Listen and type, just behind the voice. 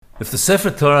If the Sefer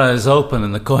Torah is open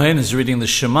and the Kohen is reading the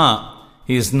Shema,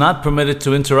 he is not permitted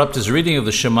to interrupt his reading of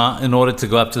the Shema in order to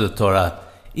go up to the Torah.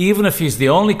 Even if he's the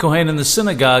only Kohen in the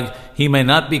synagogue, he may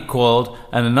not be called,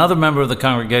 and another member of the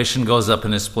congregation goes up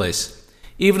in his place.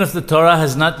 Even if the Torah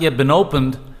has not yet been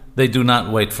opened, they do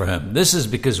not wait for him. This is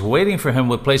because waiting for him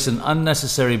would place an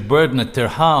unnecessary burden, a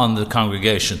tirha, on the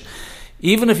congregation.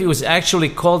 Even if he was actually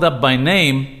called up by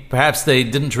name, perhaps they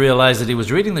didn't realize that he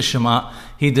was reading the Shema,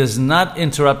 he does not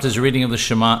interrupt his reading of the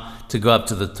Shema to go up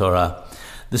to the Torah.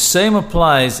 The same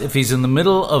applies if he's in the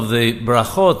middle of the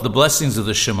brachot, the blessings of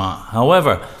the Shema.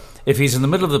 However, if he's in the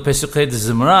middle of the Pesukei de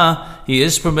Zimra, he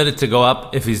is permitted to go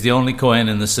up if he's the only Kohen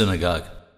in the synagogue.